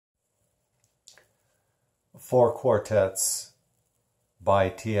Four Quartets by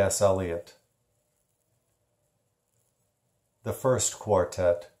T.S. Eliot. The first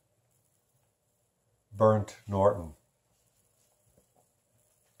quartet, Burnt Norton.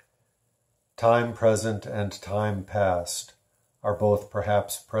 Time present and time past are both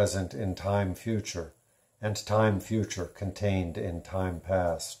perhaps present in time future, and time future contained in time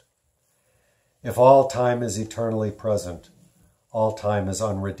past. If all time is eternally present, all time is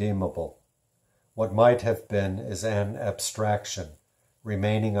unredeemable. What might have been is an abstraction,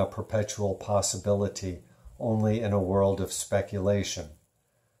 remaining a perpetual possibility only in a world of speculation.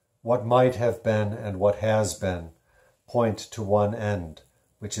 What might have been and what has been point to one end,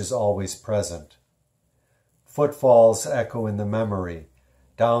 which is always present. Footfalls echo in the memory,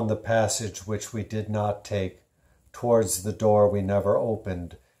 down the passage which we did not take, towards the door we never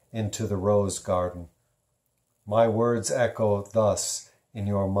opened, into the rose garden. My words echo thus in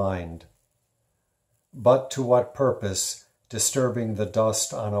your mind. But to what purpose, disturbing the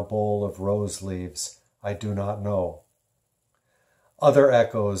dust on a bowl of rose leaves, I do not know. Other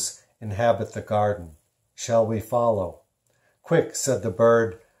echoes inhabit the garden. Shall we follow? Quick, said the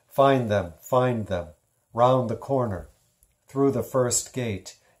bird, find them, round the corner, through the first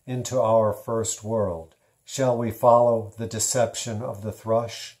gate, into our first world. Shall we follow the deception of the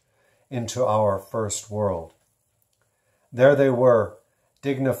thrush into our first world? There they were,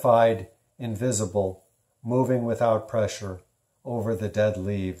 dignified, invisible, moving without pressure over the dead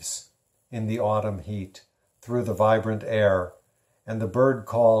leaves, in the autumn heat, through the vibrant air, and the bird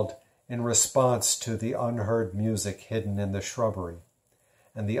called in response to the unheard music hidden in the shrubbery,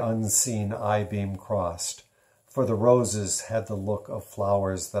 and the unseen eye-beam crossed, for the roses had the look of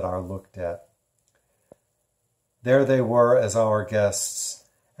flowers that are looked at. There they were as our guests,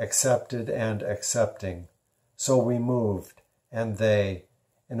 accepted and accepting, so we moved, and they,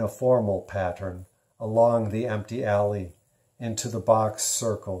 in a formal pattern, along the empty alley, into the box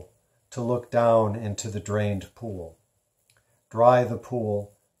circle, to look down into the drained pool. Dry the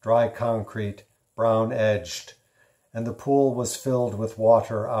pool, dry concrete, brown-edged, and the pool was filled with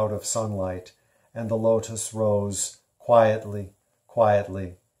water out of sunlight, and the lotus rose quietly,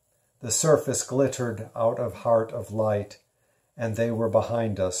 quietly. The surface glittered out of heart of light, and they were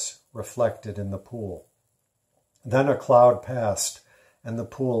behind us, reflected in the pool. Then a cloud passed, and the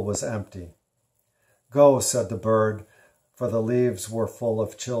pool was empty. Go, said the bird, for the leaves were full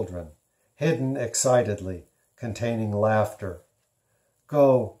of children, hidden excitedly, containing laughter.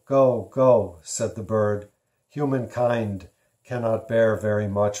 Go, go, go, said the bird. Humankind cannot bear very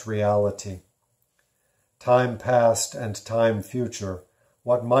much reality. Time past and time future,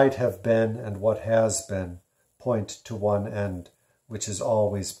 what might have been and what has been, point to one end, which is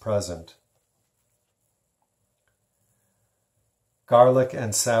always present. Garlic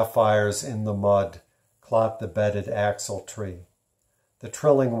and sapphires in the mud clot the bedded axle tree. The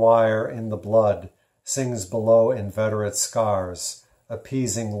trilling wire in the blood sings below inveterate scars,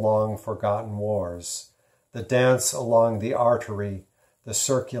 appeasing long-forgotten wars. The dance along the artery, the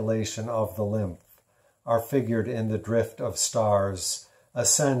circulation of the lymph, are figured in the drift of stars,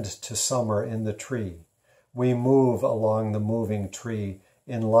 ascend to summer in the tree. We move along the moving tree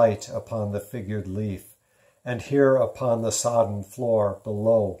in light upon the figured leaf, and here upon the sodden floor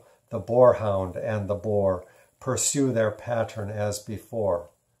below the boarhound and the boar pursue their pattern as before,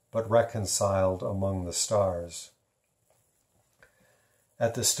 but reconciled among the stars.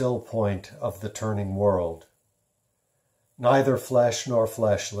 At the still point of the turning world, neither flesh nor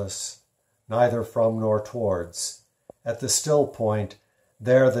fleshless, neither from nor towards, at the still point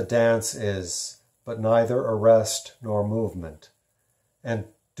there the dance is, but neither arrest nor movement, and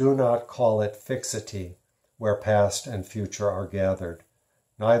do not call it fixity, where past and future are gathered,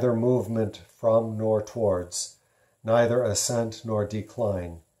 neither movement from nor towards, neither ascent nor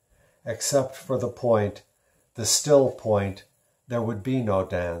decline. Except for the point, the still point, there would be no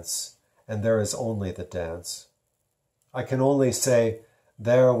dance, and there is only the dance. I can only say,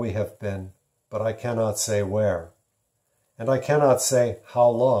 there we have been, but I cannot say where. And I cannot say how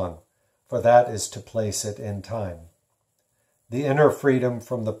long, for that is to place it in time. The inner freedom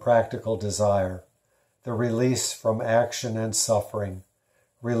from the practical desire, the release from action and suffering,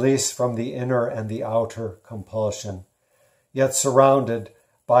 release from the inner and the outer compulsion, yet surrounded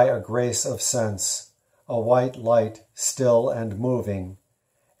by a grace of sense, a white light still and moving,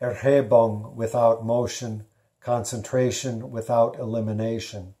 Erhebung without motion, concentration without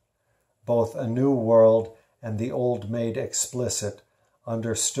elimination, both a new world and the old made explicit,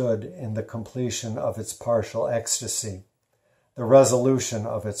 understood in the completion of its partial ecstasy, the resolution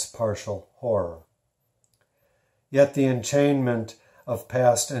of its partial horror. Yet the enchainment of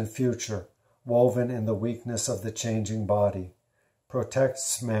past and future, woven in the weakness of the changing body,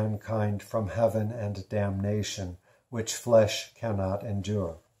 protects mankind from heaven and damnation, which flesh cannot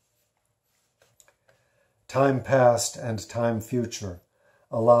endure. Time past and time future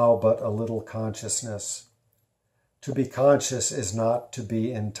allow but a little consciousness. To be conscious is not to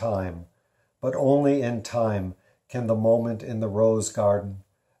be in time, but only in time can the moment in the rose garden,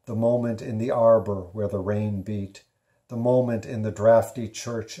 the moment in the arbor where the rain beat, the moment in the draughty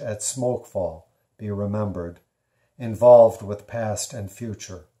church at Smokefall be remembered, involved with past and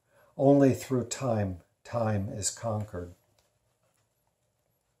future. Only through time, time is conquered.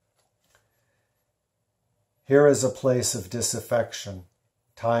 Here is a place of disaffection,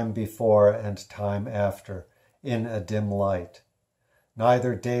 time before and time after, in a dim light.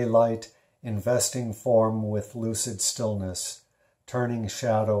 Neither daylight investing form with lucid stillness, turning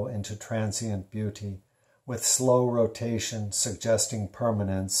shadow into transient beauty, with slow rotation suggesting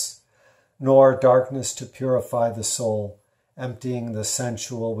permanence, nor darkness to purify the soul, emptying the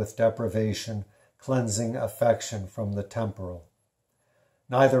sensual with deprivation, cleansing affection from the temporal.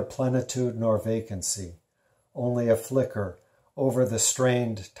 Neither plenitude nor vacancy, only a flicker over the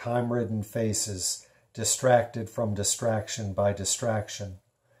strained, time-ridden faces, distracted from distraction by distraction,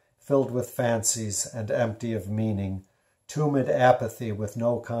 filled with fancies and empty of meaning, tumid apathy with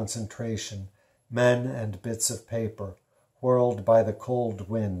no concentration, men and bits of paper, whirled by the cold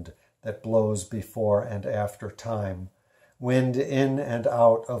wind that blows before and after time, wind in and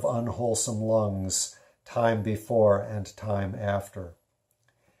out of unwholesome lungs, time before and time after.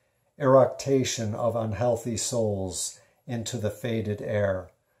 Eructation of unhealthy souls into the faded air,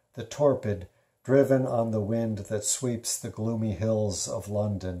 the torpid driven on the wind that sweeps the gloomy hills of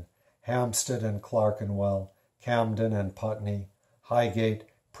London, Hampstead and Clerkenwell, Camden and Putney, Highgate,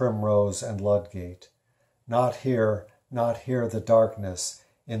 Primrose and Ludgate. Not here the darkness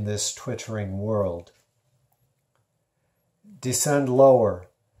in this twittering world. Descend lower,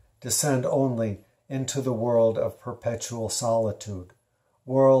 descend only into the world of perpetual solitude.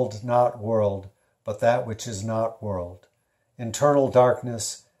 World, not world, but that which is not world. Internal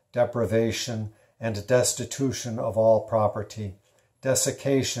darkness, deprivation, and destitution of all property,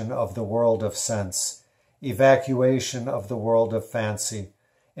 desiccation of the world of sense, evacuation of the world of fancy,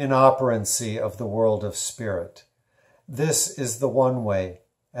 inoperancy of the world of spirit. This is the one way,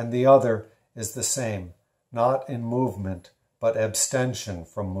 and the other is the same, not in movement, but abstention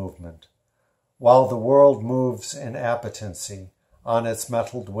from movement. While the world moves in appetency on its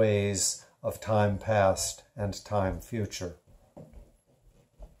metalled ways of time past and time future.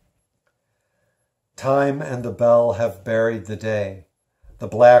 Time and the bell have buried the day. The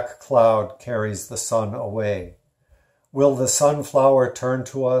black cloud carries the sun away. Will the sunflower turn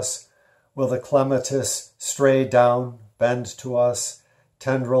to us? Will the clematis stray down, bend to us,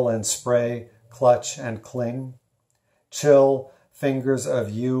 tendril and spray, clutch and cling? Chill fingers of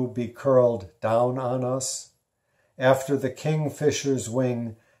you be curled down on us? After the kingfisher's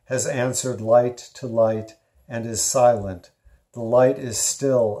wing has answered light to light and is silent, the light is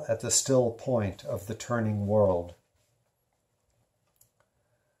still at the still point of the turning world.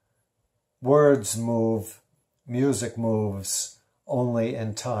 Words move, music moves, only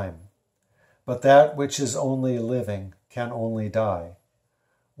in time. But that which is only living can only die.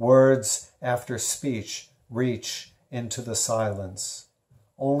 Words after speech reach into the silence.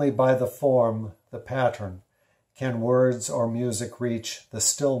 Only by the form, the pattern, can words or music reach the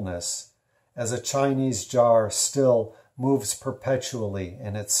stillness, as a Chinese jar still moves perpetually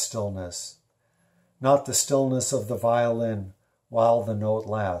in its stillness. Not the stillness of the violin while the note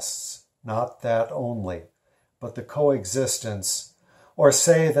lasts, not that only, but the coexistence, or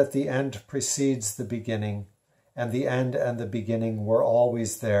say that the end precedes the beginning, and the end and the beginning were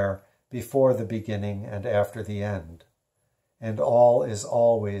always there before the beginning and after the end. And all is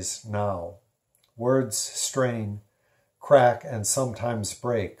always now. Words strain, crack, and sometimes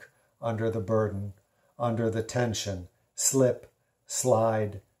break under the burden, under the tension, slip,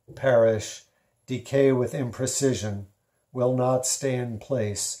 slide, perish, decay with imprecision, will not stay in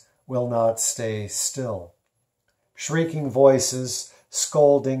place, will not stay still. Shrieking voices,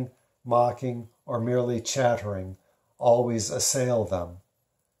 scolding, mocking, or merely chattering, always assail them.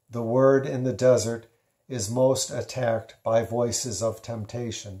 The word in the desert is most attacked by voices of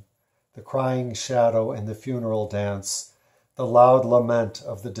temptation, the crying shadow in the funeral dance, the loud lament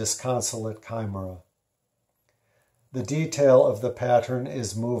of the disconsolate chimera. The detail of the pattern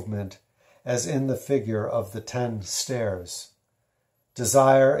is movement, as in the figure of the 10 stairs.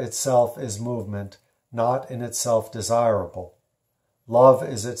 Desire itself is movement, not in itself desirable. Love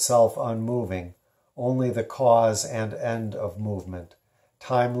is itself unmoving, only the cause and end of movement,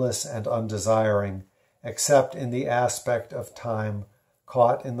 timeless and undesiring, except in the aspect of time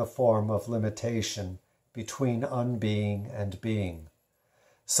caught in the form of limitation between unbeing and being.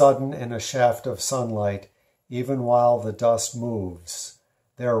 Sudden in a shaft of sunlight, even while the dust moves,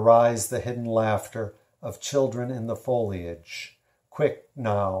 there rise the hidden laughter of children in the foliage. Quick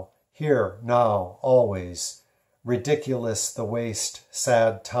now, here, now, always. Ridiculous the waste,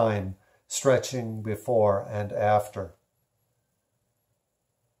 sad time stretching before and after.